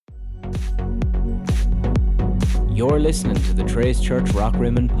You're listening to the Trace Church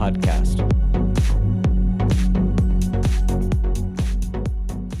Rockrimmon podcast.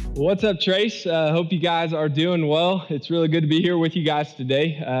 What's up, Trace? Hope you guys are doing well. It's really good to be here with you guys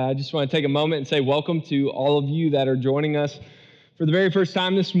today. I just want to take a moment and say welcome to all of you that are joining us for the very first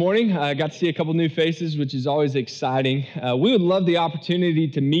time this morning. I got to see a couple new faces, which is always exciting. We would love the opportunity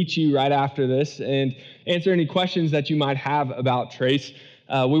to meet you right after this and answer any questions that you might have about Trace.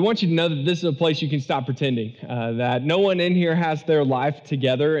 We want you to know that this is a place you can stop pretending, that no one in here has their life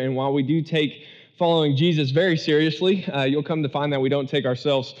together, and while we do take following Jesus very seriously, you'll come to find that we don't take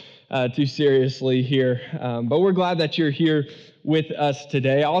ourselves too seriously here. But we're glad that you're here with us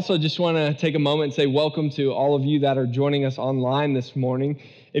today. I also just want to take a moment and say welcome to all of you that are joining us online this morning.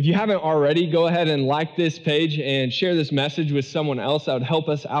 If you haven't already, go ahead and like this page and share this message with someone else. That would help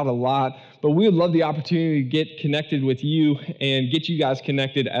us out a lot. But we would love the opportunity to get connected with you and get you guys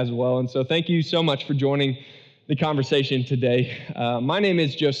connected as well. And so thank you so much for joining the conversation today. My name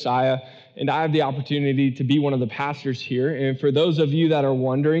is Josiah, and I have the opportunity to be one of the pastors here. And for those of you that are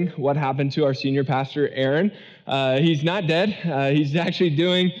wondering what happened to our senior pastor, Aaron, he's not dead. He's actually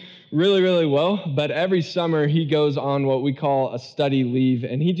doing really, really well. But every summer he goes on what we call a study leave,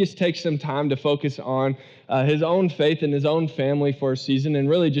 and he just takes some time to focus on his own faith and his own family for a season and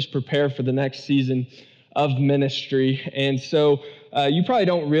really just prepare for the next season of ministry. And so you probably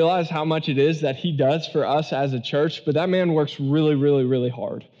don't realize how much it is that he does for us as a church, but that man works really, really, really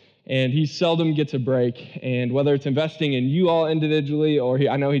hard. And he seldom gets a break. And whether it's investing in you all individually, or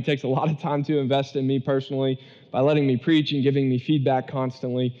I know he takes a lot of time to invest in me personally by letting me preach and giving me feedback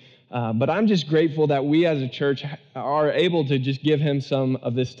constantly. But I'm just grateful that we as a church are able to just give him some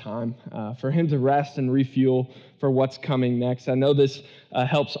of this time for him to rest and refuel for what's coming next. I know this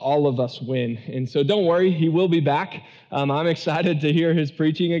helps all of us win. And so don't worry, he will be back. I'm excited to hear his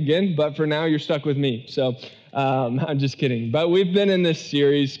preaching again, but for now you're stuck with me. So I'm just kidding. But we've been in this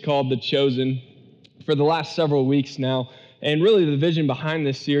series called The Chosen for the last several weeks now. And really the vision behind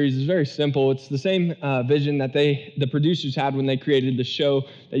this series is very simple. It's the same vision that the producers had when they created the show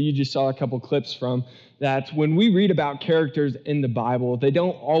that you just saw a couple clips from, that when we read about characters in the Bible, they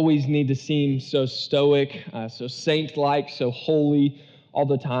don't always need to seem so stoic, so saint-like, so holy all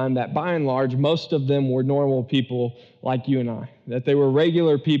the time, that by and large, most of them were normal people like you and I, that they were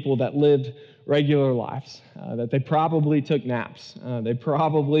regular people that lived regular lives, that they probably took naps, they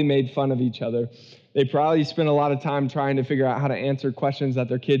probably made fun of each other. They probably spent a lot of time trying to figure out how to answer questions that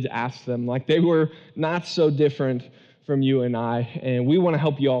their kids asked them. Like, they were not so different from you and I, and we want to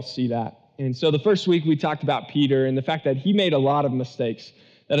help you all see that. And so the first week we talked about Peter and the fact that he made a lot of mistakes,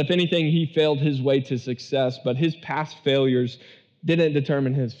 that if anything, he failed his way to success, but his past failures didn't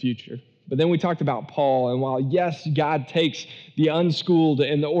determine his future. But then we talked about Paul, and while, yes, God takes the unschooled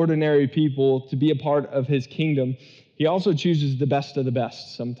and the ordinary people to be a part of his kingdom, he also chooses the best of the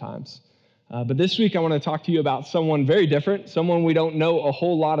best sometimes. But this week I want to talk to you about someone very different, someone we don't know a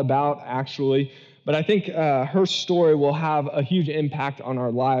whole lot about, actually. But I think her story will have a huge impact on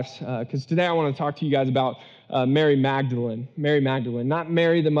our lives. Because today I want to talk to you guys about Mary Magdalene. Mary Magdalene, not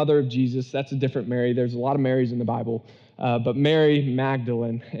Mary, the mother of Jesus. That's a different Mary. There's a lot of Marys in the Bible. But Mary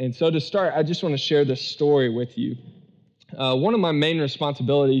Magdalene. And so to start, I just want to share this story with you. One of my main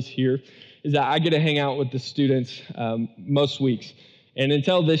responsibilities here is that I get to hang out with the students most weeks. And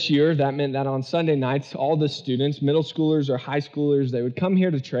until this year, that meant that on Sunday nights, all the students, middle schoolers or high schoolers, they would come here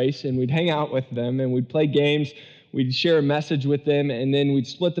to Trace, and we'd hang out with them, and we'd play games, we'd share a message with them, and then we'd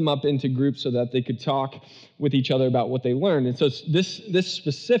split them up into groups so that they could talk with each other about what they learned. And so this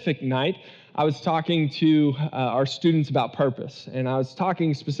specific night, I was talking to our students about purpose, and I was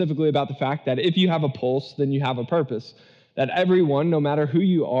talking specifically about the fact that if you have a pulse, then you have a purpose. That everyone, no matter who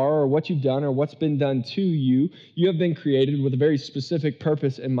you are or what you've done or what's been done to you, you have been created with a very specific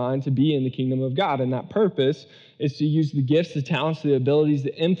purpose in mind to be in the kingdom of God. And that purpose is to use the gifts, the talents, the abilities,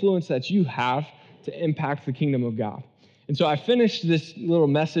 the influence that you have to impact the kingdom of God. And so I finished this little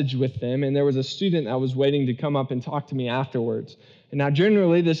message with them, and there was a student that was waiting to come up and talk to me afterwards. And now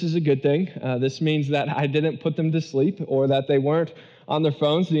generally this is a good thing. This means that I didn't put them to sleep or that they weren't on their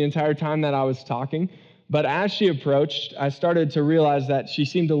phones the entire time that I was talking. But as she approached, I started to realize that she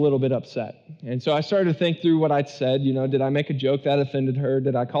seemed a little bit upset. And so I started to think through what I'd said. You know, did I make a joke that offended her?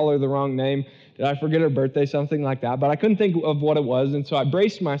 Did I call her the wrong name? Did I forget her birthday? Something like that. But I couldn't think of what it was. And so I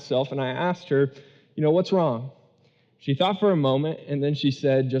braced myself and I asked her, you know, what's wrong? She thought for a moment and then she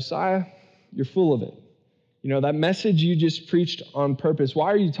said, Josiah, you're full of it. You know, that message you just preached on purpose,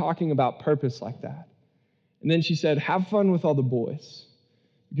 why are you talking about purpose like that? And then she said, have fun with all the boys,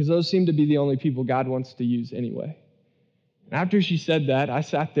 because those seem to be the only people God wants to use anyway. After she said that, I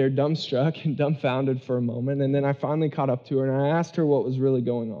sat there dumbstruck and dumbfounded for a moment, and then I finally caught up to her and I asked her what was really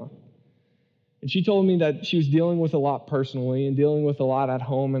going on. And she told me that she was dealing with a lot personally and dealing with a lot at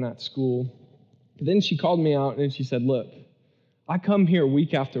home and at school. But then she called me out and she said, look, I come here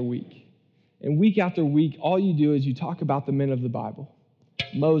week after week, and week after week, all you do is you talk about the men of the Bible.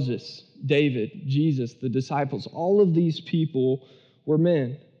 Moses, David, Jesus, the disciples, all of these people were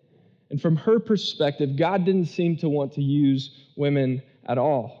men. And from her perspective, God didn't seem to want to use women at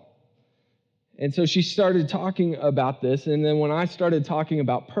all. And so she started talking about this, and then when I started talking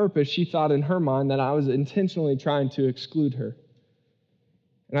about purpose, she thought in her mind that I was intentionally trying to exclude her.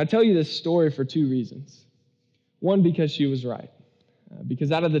 And I tell you this story for two reasons. One, because she was right.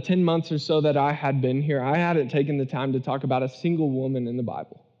 Because out of the 10 months or so that I had been here, I hadn't taken the time to talk about a single woman in the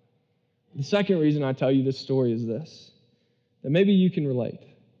Bible. The second reason I tell you this story is this, that maybe you can relate.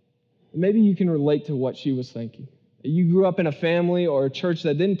 Maybe you can relate to what she was thinking. You grew up in a family or a church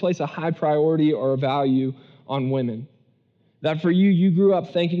that didn't place a high priority or a value on women. That for you, you grew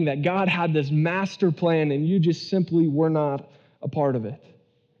up thinking that God had this master plan and you just simply were not a part of it.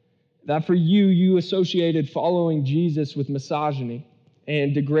 That for you, you associated following Jesus with misogyny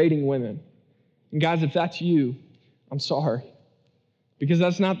and degrading women. And guys, if that's you, I'm sorry. Because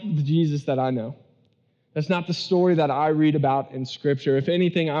that's not the Jesus that I know. That's not the story that I read about in Scripture. If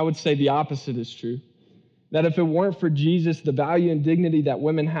anything, I would say the opposite is true. That if it weren't for Jesus, the value and dignity that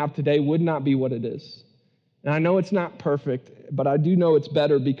women have today would not be what it is. And I know it's not perfect, but I do know it's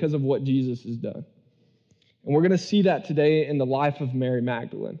better because of what Jesus has done. And we're going to see that today in the life of Mary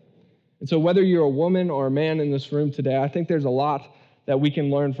Magdalene. And so whether you're a woman or a man in this room today, I think there's a lot that we can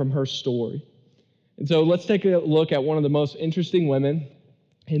learn from her story. And so let's take a look at one of the most interesting women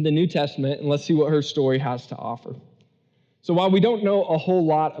in the New Testament, and let's see what her story has to offer. So while we don't know a whole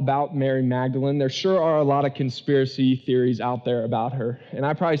lot about Mary Magdalene, there sure are a lot of conspiracy theories out there about her. And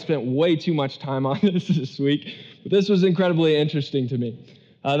I probably spent way too much time on this week, but this was incredibly interesting to me.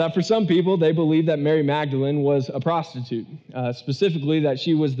 That for some people, they believe that Mary Magdalene was a prostitute, specifically that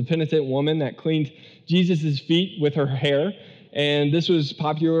she was the penitent woman that cleaned Jesus' feet with her hair. And this was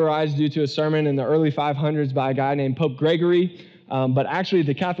popularized due to a sermon in the early 500s by a guy named Pope Gregory. But actually,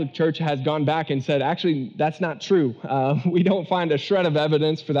 the Catholic Church has gone back and said, actually, that's not true. We don't find a shred of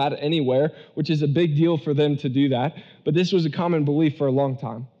evidence for that anywhere, which is a big deal for them to do that. But this was a common belief for a long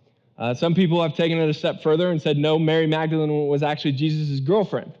time. Some people have taken it a step further and said, no, Mary Magdalene was actually Jesus'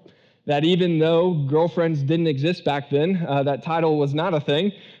 girlfriend. That even though girlfriends didn't exist back then, that title was not a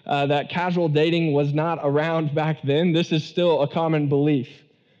thing, that casual dating was not around back then, this is still a common belief.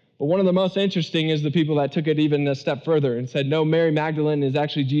 But one of the most interesting is the people that took it even a step further and said, no, Mary Magdalene is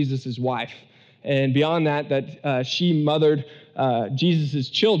actually Jesus' wife. And beyond that she mothered Jesus'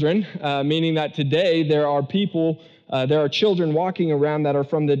 children, meaning that today there are children walking around that are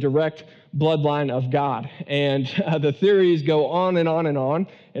from the direct bloodline of God. And the theories go on and on and on.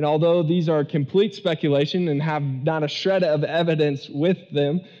 And although these are complete speculation and have not a shred of evidence with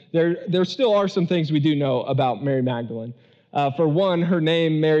them, there still are some things we do know about Mary Magdalene. For one, her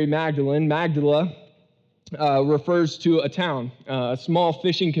name, Mary Magdalene, Magdala, refers to a town, a small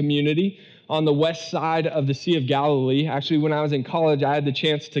fishing community on the west side of the Sea of Galilee. Actually, when I was in college, I had the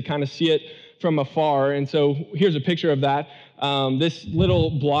chance to kind of see it from afar. And so here's a picture of that. This little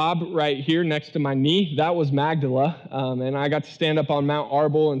blob right here next to my knee, that was Magdala. And I got to stand up on Mount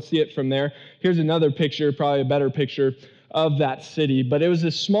Arbel and see it from there. Here's another picture, probably a better picture of that city, but it was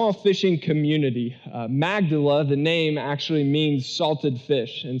a small fishing community. Magdala, the name actually means salted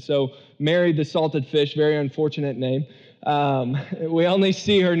fish. And so Mary the salted fish, very unfortunate name. We only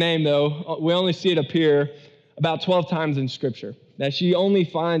see her name though, we only see it appear about 12 times in Scripture. That she only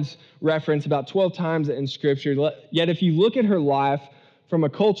finds reference about 12 times in Scripture. Yet if you look at her life from a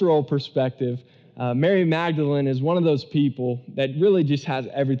cultural perspective, Mary Magdalene is one of those people that really just has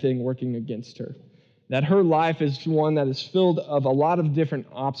everything working against her. That her life is one that is filled of a lot of different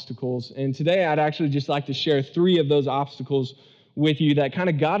obstacles. And today I'd actually just like to share 3 of those obstacles with you that kind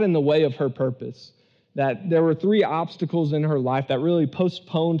of got in the way of her purpose. That there were 3 obstacles in her life that really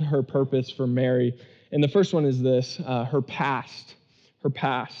postponed her purpose for Mary. And the first one is this, her past. Her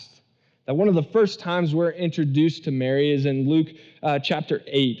past. That one of the first times we're introduced to Mary is in Luke chapter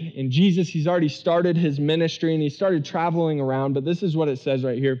 8. And Jesus, he's already started his ministry and he started traveling around, but this is what it says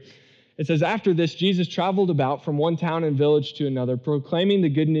right here. It says, after this, Jesus traveled about from one town and village to another, proclaiming the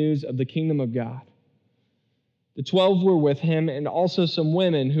good news of the kingdom of God. The 12 were with him, and also some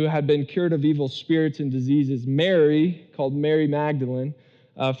women who had been cured of evil spirits and diseases. Mary, called Mary Magdalene,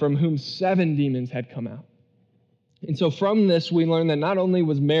 from whom 7 demons had come out. And so from this, we learn that not only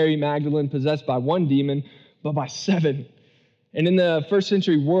was Mary Magdalene possessed by 1 demon, but by 7. And in the first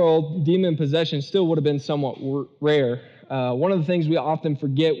century world, demon possession still would have been somewhat rare. One of the things we often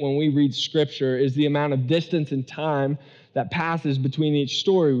forget when we read Scripture is the amount of distance and time that passes between each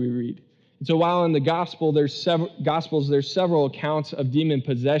story we read. And so while in the Gospels there's several accounts of demon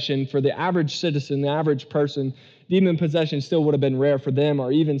possession, for the average citizen, the average person, demon possession still would have been rare for them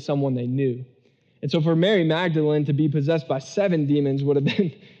or even someone they knew. And so for Mary Magdalene to be possessed by 7 demons would have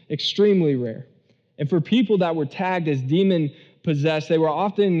been extremely rare. And for people that were tagged as demon-possessed, they were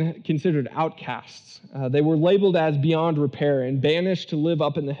often considered outcasts. They were labeled as beyond repair and banished to live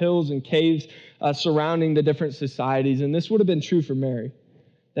up in the hills and caves surrounding the different societies. And this would have been true for Mary,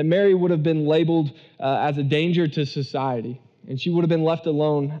 that Mary would have been labeled as a danger to society, and she would have been left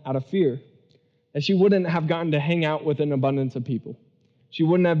alone out of fear, that she wouldn't have gotten to hang out with an abundance of people. She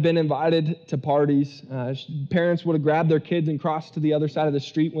wouldn't have been invited to parties. Parents would have grabbed their kids and crossed to the other side of the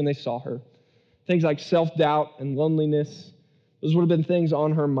street when they saw her. Things like self-doubt and loneliness, those would have been things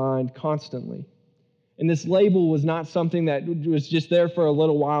on her mind constantly. And this label was not something that was just there for a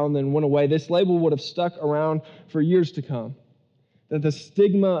little while and then went away. This label would have stuck around for years to come. That the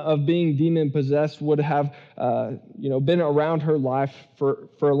stigma of being demon-possessed would have been around her life for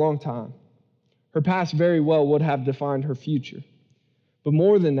a long time. Her past very well would have defined her future. But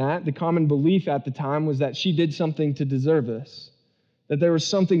more than that, the common belief at the time was that she did something to deserve this, that there was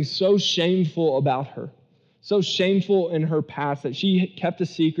something so shameful about her, so shameful in her past that she kept a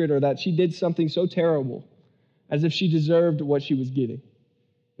secret or that she did something so terrible as if she deserved what she was getting.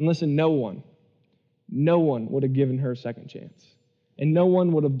 And listen, no one would have given her a second chance. And no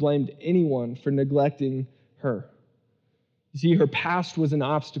one would have blamed anyone for neglecting her. You see, her past was an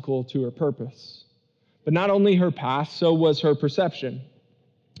obstacle to her purpose. But not only her past, so was her perception,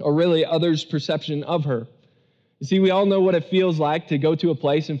 or really others' perception of her. You see, we all know what it feels like to go to a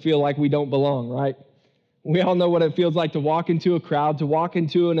place and feel like we don't belong, right? We all know what it feels like to walk into a crowd, to walk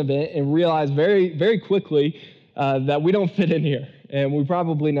into an event and realize very, very quickly that we don't fit in here, and we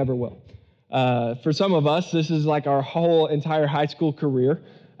probably never will. For some of us, this is like our whole entire high school career.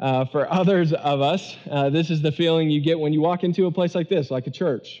 For others of us, this is the feeling you get when you walk into a place like this, like a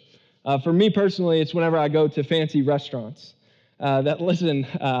church. For me personally, it's whenever I go to fancy restaurants.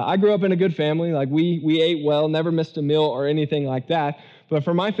 I grew up in a good family. Like we ate well, never missed a meal or anything like that. But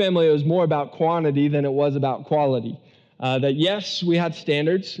for my family, it was more about quantity than it was about quality. That yes, we had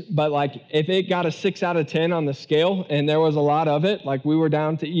standards, but like if it got a 6 out of 10 on the scale and there was a lot of it, like we were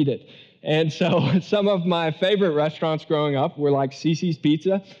down to eat it. And so some of my favorite restaurants growing up were like Cici's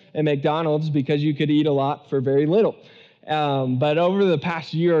Pizza and McDonald's because you could eat a lot for very little. But over the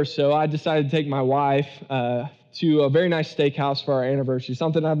past year or so, I decided to take my wife to a very nice steakhouse for our anniversary,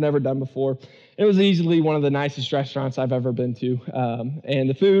 something I've never done before. It was easily one of the nicest restaurants I've ever been to. And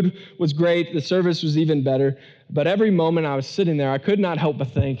the food was great. The service was even better. But every moment I was sitting there, I could not help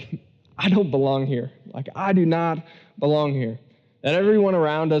but think, I don't belong here. Like, I do not belong here. That everyone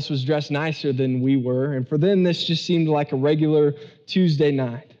around us was dressed nicer than we were. And for them, this just seemed like a regular Tuesday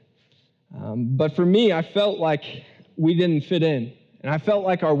night. But for me, I felt like we didn't fit in. And I felt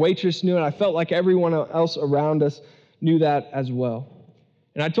like our waitress knew it. I felt like everyone else around us knew that as well.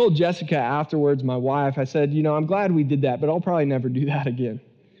 And I told Jessica afterwards, my wife, I said, I'm glad we did that, but I'll probably never do that again.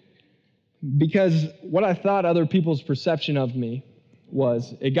 Because what I thought other people's perception of me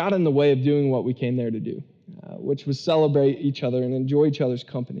was, it got in the way of doing what we came there to do, which was celebrate each other and enjoy each other's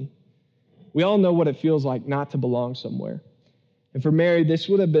company. We all know what it feels like not to belong somewhere. And for Mary, this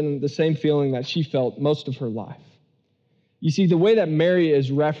would have been the same feeling that she felt most of her life. You see, the way that Mary is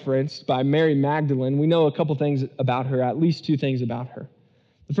referenced by Mary Magdalene, we know a couple things about her, at least 2 things about her.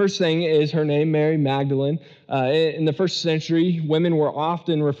 The first thing is her name, Mary Magdalene. In the first century, women were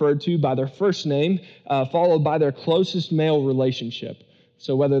often referred to by their first name, followed by their closest male relationship.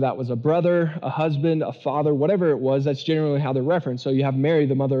 So whether that was a brother, a husband, a father, whatever it was, that's generally how they're referenced. So you have Mary,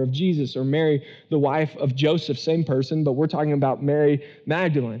 the mother of Jesus, or Mary, the wife of Joseph, same person, but we're talking about Mary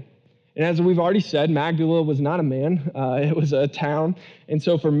Magdalene. And as we've already said, Magdala was not a man, it was a town. And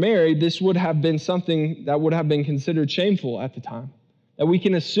so for Mary, this would have been something that would have been considered shameful at the time. That we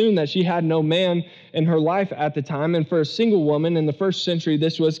can assume that she had no man in her life at the time. And for a single woman in the first century,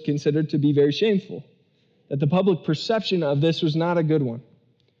 this was considered to be very shameful. That the public perception of this was not a good one.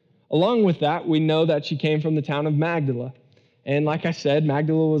 Along with that, we know that she came from the town of Magdala. And like I said,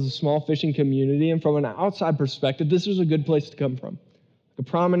 Magdala was a small fishing community. And from an outside perspective, this was a good place to come from. A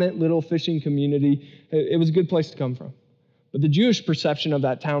prominent little fishing community. It was a good place to come from. But the Jewish perception of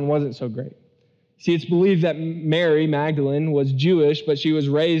that town wasn't so great. See, it's believed that Mary Magdalene was Jewish, but she was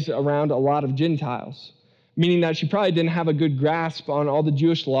raised around a lot of Gentiles. meaning that she probably didn't have a good grasp on all the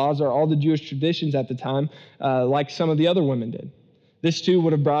Jewish laws or all the Jewish traditions at the time, like some of the other women did. This too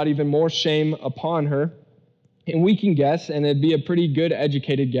would have brought even more shame upon her. And we can guess, and it'd be a pretty good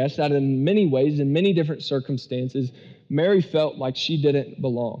educated guess, that in many ways, in many different circumstances, Mary felt like she didn't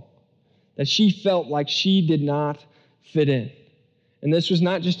belong, that she felt like she did not fit in. And this was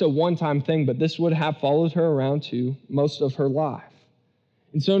not just a one-time thing, but this would have followed her around too most of her life.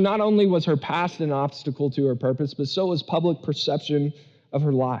 And so not only was her past an obstacle to her purpose, but so was public perception of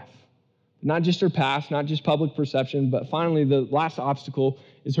her life. Not just her past, not just public perception, but finally the last obstacle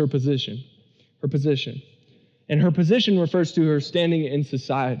is her position. Her position. And her position refers to her standing in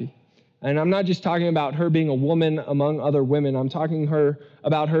society. And I'm not just talking about her being a woman among other women. I'm talking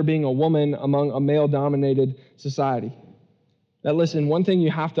about her being a woman among a male-dominated society. Now listen, one thing you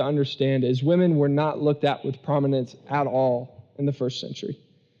have to understand is women were not looked at with prominence at all in the first century.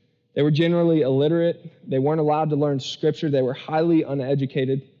 They were generally illiterate. They weren't allowed to learn scripture. They were highly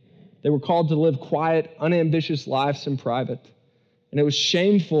uneducated. They were called to live quiet, unambitious lives in private. And it was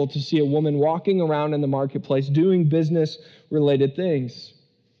shameful to see a woman walking around in the marketplace doing business-related things.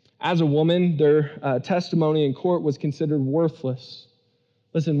 As a woman, their testimony in court was considered worthless.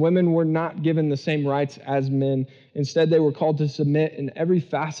 Listen, women were not given the same rights as men. Instead, they were called to submit in every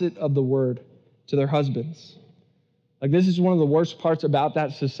facet of the word to their husbands. Like, this is one of the worst parts about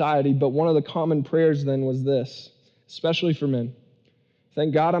that society, but one of the common prayers then was this, especially for men.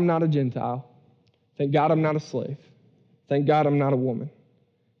 Thank God I'm not a Gentile. Thank God I'm not a slave. Thank God I'm not a woman.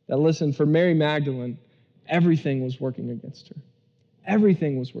 Now listen, for Mary Magdalene, everything was working against her.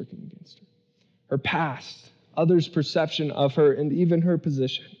 Everything was working against her. Her past, others' perception of her, and even her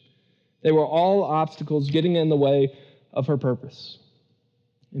position. They were all obstacles getting in the way of her purpose.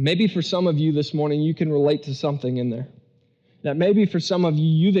 And maybe for some of you this morning, you can relate to something in there. That maybe for some of you,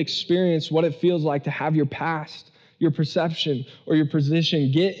 you've experienced what it feels like to have your past, your perception, or your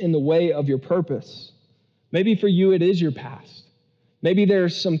position get in the way of your purpose. Maybe for you, it is your past. Maybe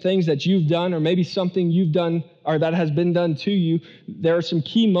there's some things that you've done, or maybe something you've done or that has been done to you. There are some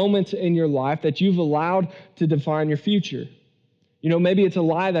key moments in your life that you've allowed to define your future. You know, maybe it's a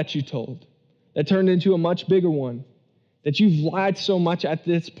lie that you told that turned into a much bigger one, that you've lied so much at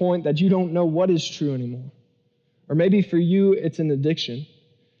this point that you don't know what is true anymore. Or maybe for you, it's an addiction,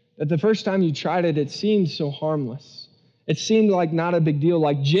 that the first time you tried it, it seemed so harmless. It seemed like not a big deal,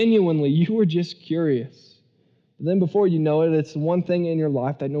 like genuinely you were just curious. But then before you know it, it's the one thing in your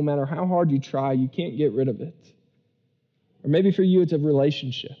life that no matter how hard you try, you can't get rid of it. Or maybe for you, it's a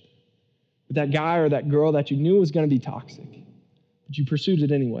relationship with that guy or that girl that you knew was going to be toxic, but you pursued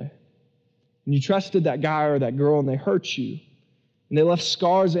it anyway. And you trusted that guy or that girl, and they hurt you. And they left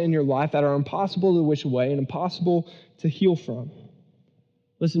scars in your life that are impossible to wish away and impossible to heal from.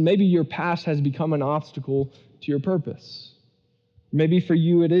 Listen, maybe your past has become an obstacle to your purpose. Maybe for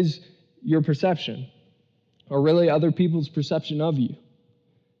you, it is your perception, or really other people's perception of you,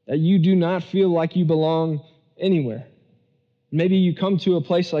 that you do not feel like you belong anywhere. Maybe you come to a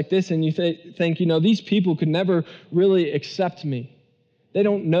place like this and you think, you know, these people could never really accept me. They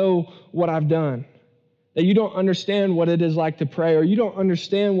don't know what I've done. That you don't understand what it is like to pray, or you don't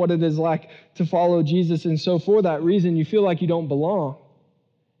understand what it is like to follow Jesus. And so for that reason, you feel like you don't belong.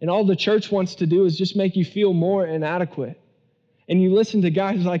 And all the church wants to do is just make you feel more inadequate. And you listen to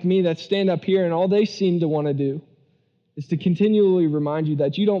guys like me that stand up here, and all they seem to want to do is to continually remind you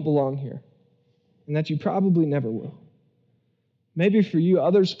that you don't belong here and that you probably never will. Maybe for you,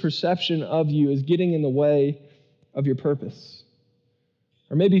 others' perception of you is getting in the way of your purpose.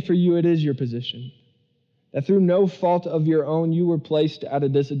 Or maybe for you, it is your position, that through no fault of your own, you were placed at a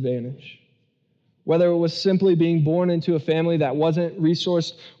disadvantage. Whether it was simply being born into a family that wasn't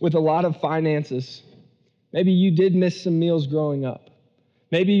resourced with a lot of finances. Maybe you did miss some meals growing up.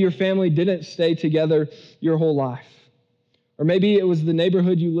 Maybe your family didn't stay together your whole life. Or maybe it was the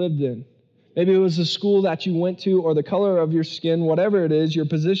neighborhood you lived in. Maybe it was the school that you went to, or the color of your skin. Whatever it is, your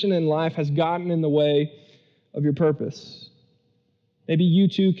position in life has gotten in the way of your purpose. Maybe you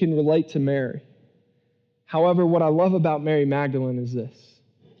too can relate to Mary. However, what I love about Mary Magdalene is this.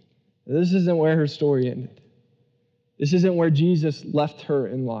 This isn't where her story ended. This isn't where Jesus left her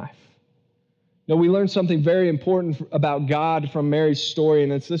in life. No, we learn something very important about God from Mary's story,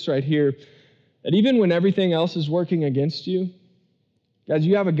 and it's this right here, that even when everything else is working against you, guys,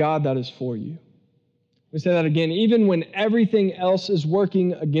 you have a God that is for you. Let me say that again. Even when everything else is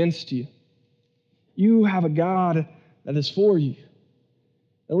working against you, you have a God that is for you.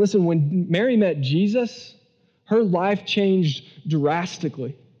 And listen, when Mary met Jesus, her life changed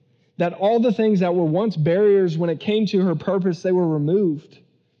drastically. That all the things that were once barriers when it came to her purpose, they were removed.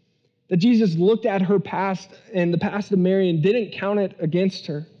 That Jesus looked at her past and the past of Mary and didn't count it against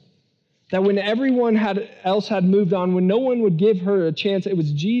her. That when everyone else had moved on, when no one would give her a chance, it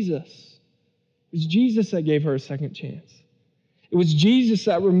was Jesus. It was Jesus that gave her a second chance. It was Jesus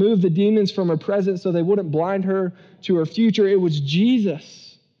that removed the demons from her presence so they wouldn't blind her to her future. It was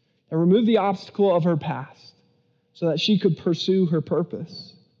Jesus that removed the obstacle of her past so that she could pursue her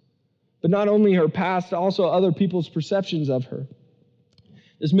purpose. But not only her past, also other people's perceptions of her.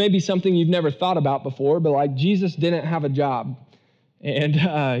 This may be something you've never thought about before, but like Jesus didn't have a job.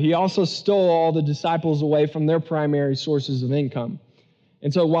 And he also stole all the disciples away from their primary sources of income.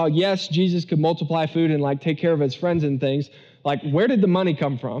 And so while, yes, Jesus could multiply food and like take care of his friends and things, like where did the money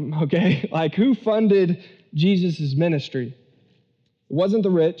come from, okay? Like who funded Jesus' ministry? It wasn't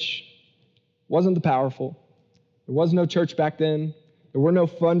the rich. It wasn't the powerful. There was no church back then. There were no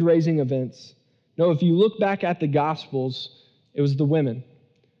fundraising events. No, if you look back at the Gospels, it was the women.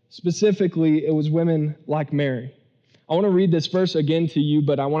 Specifically, it was women like Mary. I want to read this verse again to you,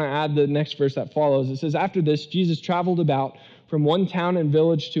 but I want to add the next verse that follows. It says, after this, Jesus traveled about from one town and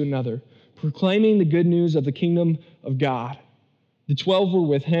village to another, proclaiming the good news of the kingdom of God. The 12 were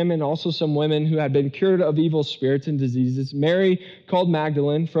with him, and also some women who had been cured of evil spirits and diseases. Mary, called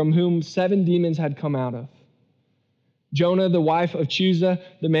Magdalene, from whom 7 demons had come out of. Jonah, the wife of Chuza,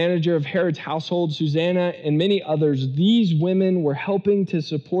 the manager of Herod's household, Susanna, and many others. These women were helping to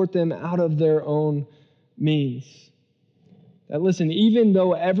support them out of their own means. That listen, even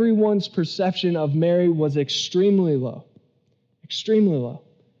though everyone's perception of Mary was extremely low,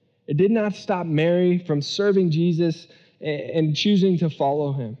 it did not stop Mary from serving Jesus and choosing to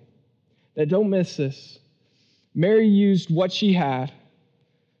follow him. That don't miss this. Mary used what she had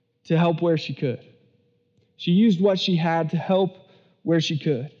to help where she could. She used what she had to help where she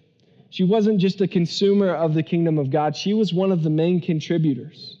could. She wasn't just a consumer of the kingdom of God. She was one of the main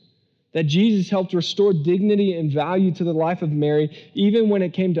contributors. That Jesus helped restore dignity and value to the life of Mary, even when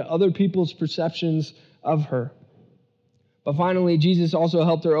it came to other people's perceptions of her. But finally, Jesus also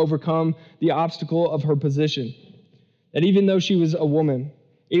helped her overcome the obstacle of her position. That even though she was a woman,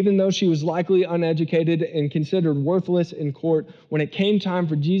 even though she was likely uneducated and considered worthless in court, when it came time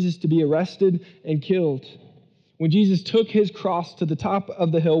for Jesus to be arrested and killed, when Jesus took his cross to the top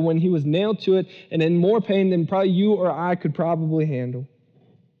of the hill, when he was nailed to it and in more pain than probably you or I could probably handle,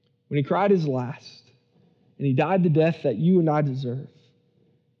 when he cried his last and he died the death that you and I deserve,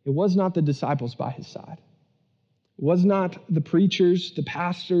 it was not the disciples by his side. It was not the preachers, the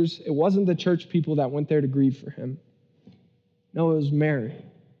pastors. It wasn't the church people that went there to grieve for him. No, it was Mary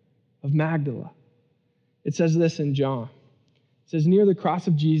of Magdala. It says this in John. It says, near the cross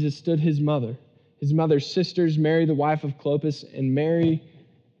of Jesus stood his mother's sisters, Mary, the wife of Clopas, and Mary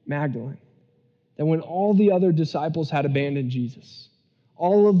Magdalene. That when all the other disciples had abandoned Jesus,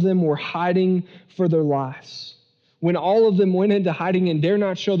 all of them were hiding for their lives. When all of them went into hiding and dare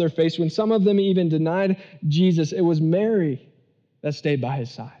not show their face, when some of them even denied Jesus, it was Mary that stayed by his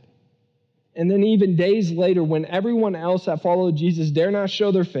side. And then even days later, when everyone else that followed Jesus dare not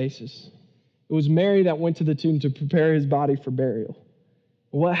show their faces, it was Mary that went to the tomb to prepare his body for burial.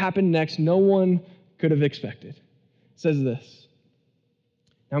 What happened next, no one could have expected. It says this.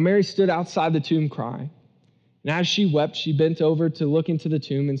 Now Mary stood outside the tomb crying. And as she wept, she bent over to look into the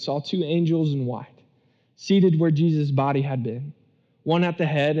tomb and saw 2 angels in white, seated where Jesus' body had been, one at the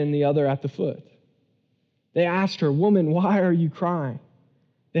head and the other at the foot. They asked her, woman, why are you crying?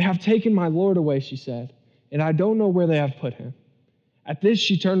 They have taken my Lord away, she said, and I don't know where they have put him. At this,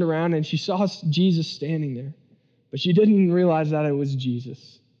 she turned around and she saw Jesus standing there, but she didn't realize that it was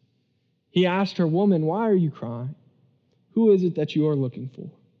Jesus. He asked her, woman, why are you crying? Who is it that you are looking for?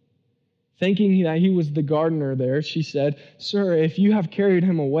 Thinking that he was the gardener there, she said, sir, if you have carried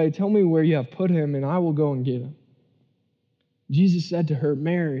him away, tell me where you have put him, and I will go and get him. Jesus said to her,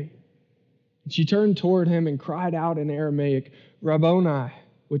 Mary. And she turned toward him and cried out in Aramaic, Rabboni,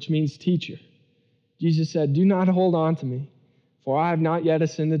 which means teacher. Jesus said, do not hold on to me, for I have not yet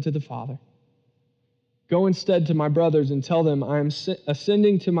ascended to the Father. Go instead to my brothers and tell them I am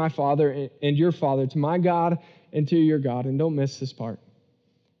ascending to my Father and your Father, to my God and to your God. And don't miss this part.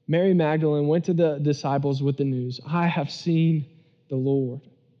 Mary Magdalene went to the disciples with the news, I have seen the Lord.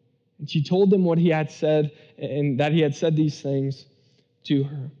 And she told them what he had said and that he had said these things to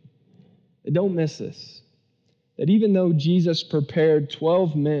her. And don't miss this, that even though Jesus prepared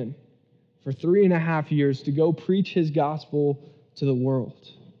 12 men for 3.5 years to go preach his gospel to the world,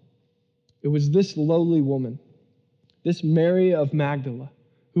 it was this lowly woman, this Mary of Magdala,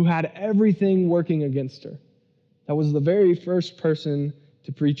 who had everything working against her, that was the very first person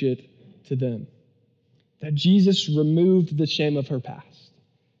to preach it to them. That Jesus removed the shame of her past.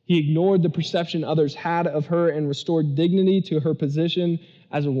 He ignored the perception others had of her and restored dignity to her position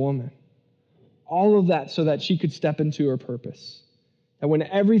as a woman. All of that so that she could step into her purpose. That when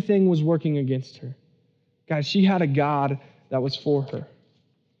everything was working against her, guys, she had a God that was for her.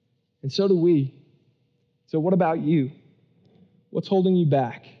 And so do we. So what about you? What's holding you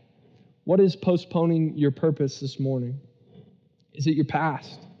back? What is postponing your purpose this morning? Is it your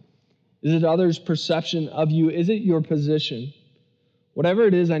past? Is it others' perception of you? Is it your position? Whatever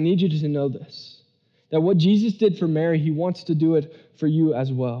it is, I need you to know this, that what Jesus did for Mary, he wants to do it for you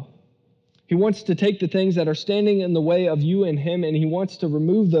as well. He wants to take the things that are standing in the way of you and him, and he wants to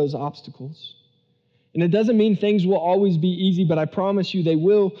remove those obstacles. And it doesn't mean things will always be easy, but I promise you they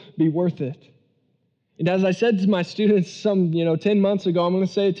will be worth it. And as I said to my students some 10 months ago, I'm going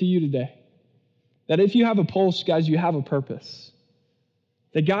to say it to you today, that if you have a pulse, guys, you have a purpose.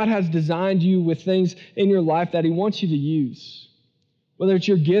 That God has designed you with things in your life that he wants you to use. Whether it's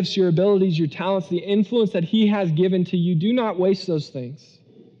your gifts, your abilities, your talents, the influence that he has given to you, do not waste those things.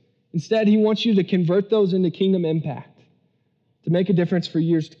 Instead, he wants you to convert those into kingdom impact, to make a difference for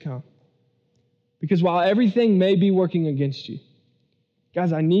years to come. Because while everything may be working against you,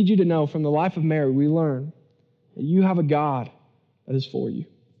 guys, I need you to know from the life of Mary, we learn that you have a God that is for you.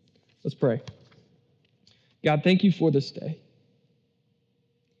 Let's pray. God, thank you for this day.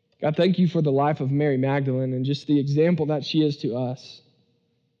 God, thank you for the life of Mary Magdalene and just the example that she is to us.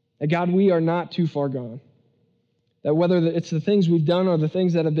 That, God, we are not too far gone. That whether it's the things we've done or the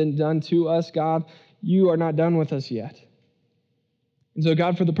things that have been done to us, God, you are not done with us yet. And so,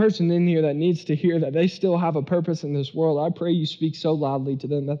 God, for the person in here that needs to hear that they still have a purpose in this world, I pray you speak so loudly to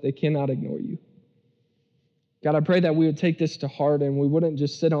them that they cannot ignore you. God, I pray that we would take this to heart and we wouldn't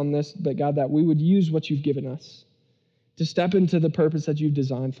just sit on this, but God, that we would use what you've given us to step into the purpose that you've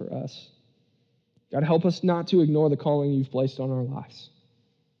designed for us. God, help us not to ignore the calling you've placed on our lives.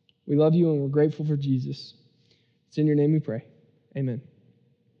 We love you and we're grateful for Jesus. It's in your name we pray. Amen.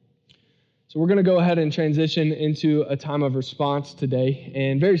 So we're going to go ahead and transition into a time of response today.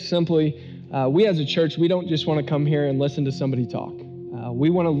 And very simply, we as a church, we don't just want to come here and listen to somebody talk. We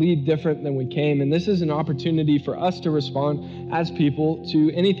want to leave different than we came. And this is an opportunity for us to respond as people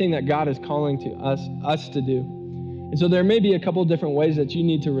to anything that God is calling to us to do. And so there may be a couple different ways that you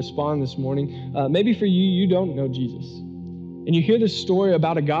need to respond this morning. Maybe for you, you don't know Jesus. And you hear this story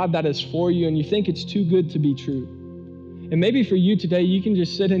about a God that is for you and you think it's too good to be true. And maybe for you today, you can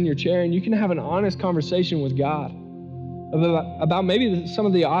just sit in your chair and you can have an honest conversation with God about maybe some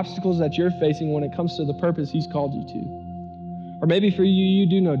of the obstacles that you're facing when it comes to the purpose he's called you to. Or maybe for you, you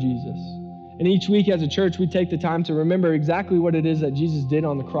do know Jesus. And each week as a church, we take the time to remember exactly what it is that Jesus did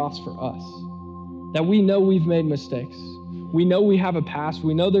on the cross for us. That we know we've made mistakes. We know we have a past.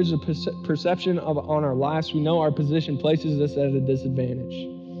 We know there's a perception on our lives. We know our position places us at a disadvantage,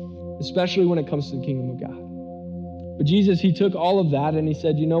 especially when it comes to the kingdom of God. But Jesus, he took all of that and he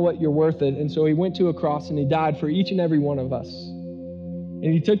said, you know what, you're worth it. And so he went to a cross and he died for each and every one of us.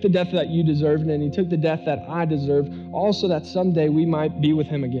 And he took the death that you deserved and he took the death that I deserved, all so that someday we might be with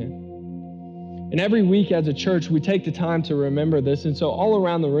him again. And every week as a church, we take the time to remember this. And so all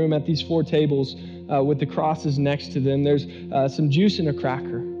around the room at these 4 tables with the crosses next to them, there's some juice and a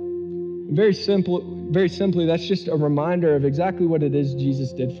cracker. And very simply, that's just a reminder of exactly what it is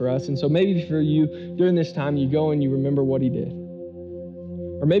Jesus did for us. And so maybe for you, during this time, you go and you remember what he did.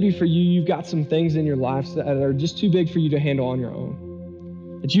 Or maybe for you, you've got some things in your lives that are just too big for you to handle on your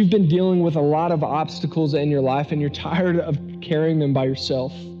own. That you've been dealing with a lot of obstacles in your life and you're tired of carrying them by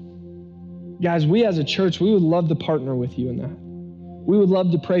yourself. Guys, we as a church, we would love to partner with you in that. We would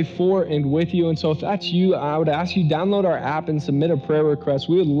love to pray for and with you. And so if that's you, I would ask you download our app and submit a prayer request.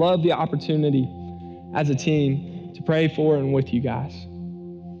 We would love the opportunity as a team to pray for and with you guys.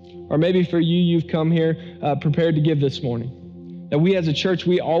 Or maybe for you, you've come here prepared to give this morning. That we as a church,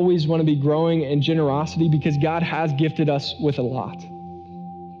 we always want to be growing in generosity because God has gifted us with a lot.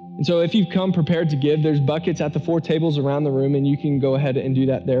 And so if you've come prepared to give, there's buckets at the 4 tables around the room and you can go ahead and do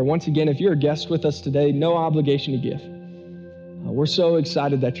that there. Once again, if you're a guest with us today, no obligation to give. We're so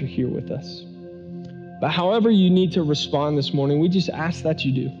excited that you're here with us. But however you need to respond this morning, we just ask that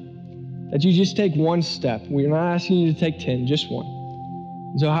you do. That you just take one step. We're not asking you to take 10, just one.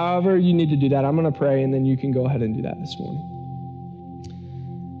 And so however you need to do that, I'm going to pray and then you can go ahead and do that this morning.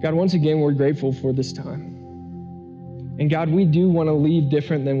 God, once again, we're grateful for this time. And God, we do want to leave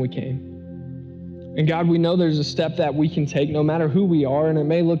different than we came. And God, we know there's a step that we can take no matter who we are, and it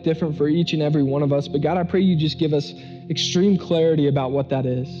may look different for each and every one of us, but God, I pray you just give us extreme clarity about what that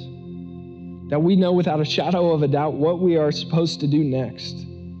is. That we know without a shadow of a doubt what we are supposed to do next.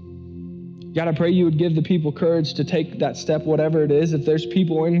 God, I pray you would give the people courage to take that step, whatever it is. If there's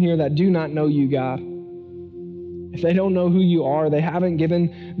people in here that do not know you, God, if they don't know who you are, they haven't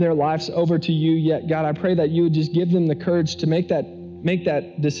given their lives over to you yet, God, I pray that you would just give them the courage to make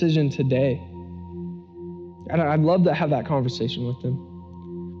that decision today. God, I'd love to have that conversation with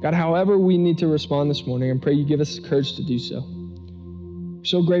them. God, however we need to respond this morning, I pray you give us the courage to do so. We're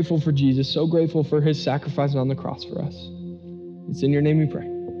so grateful for Jesus, so grateful for his sacrifice on the cross for us. It's in your name we pray.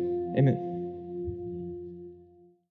 Amen.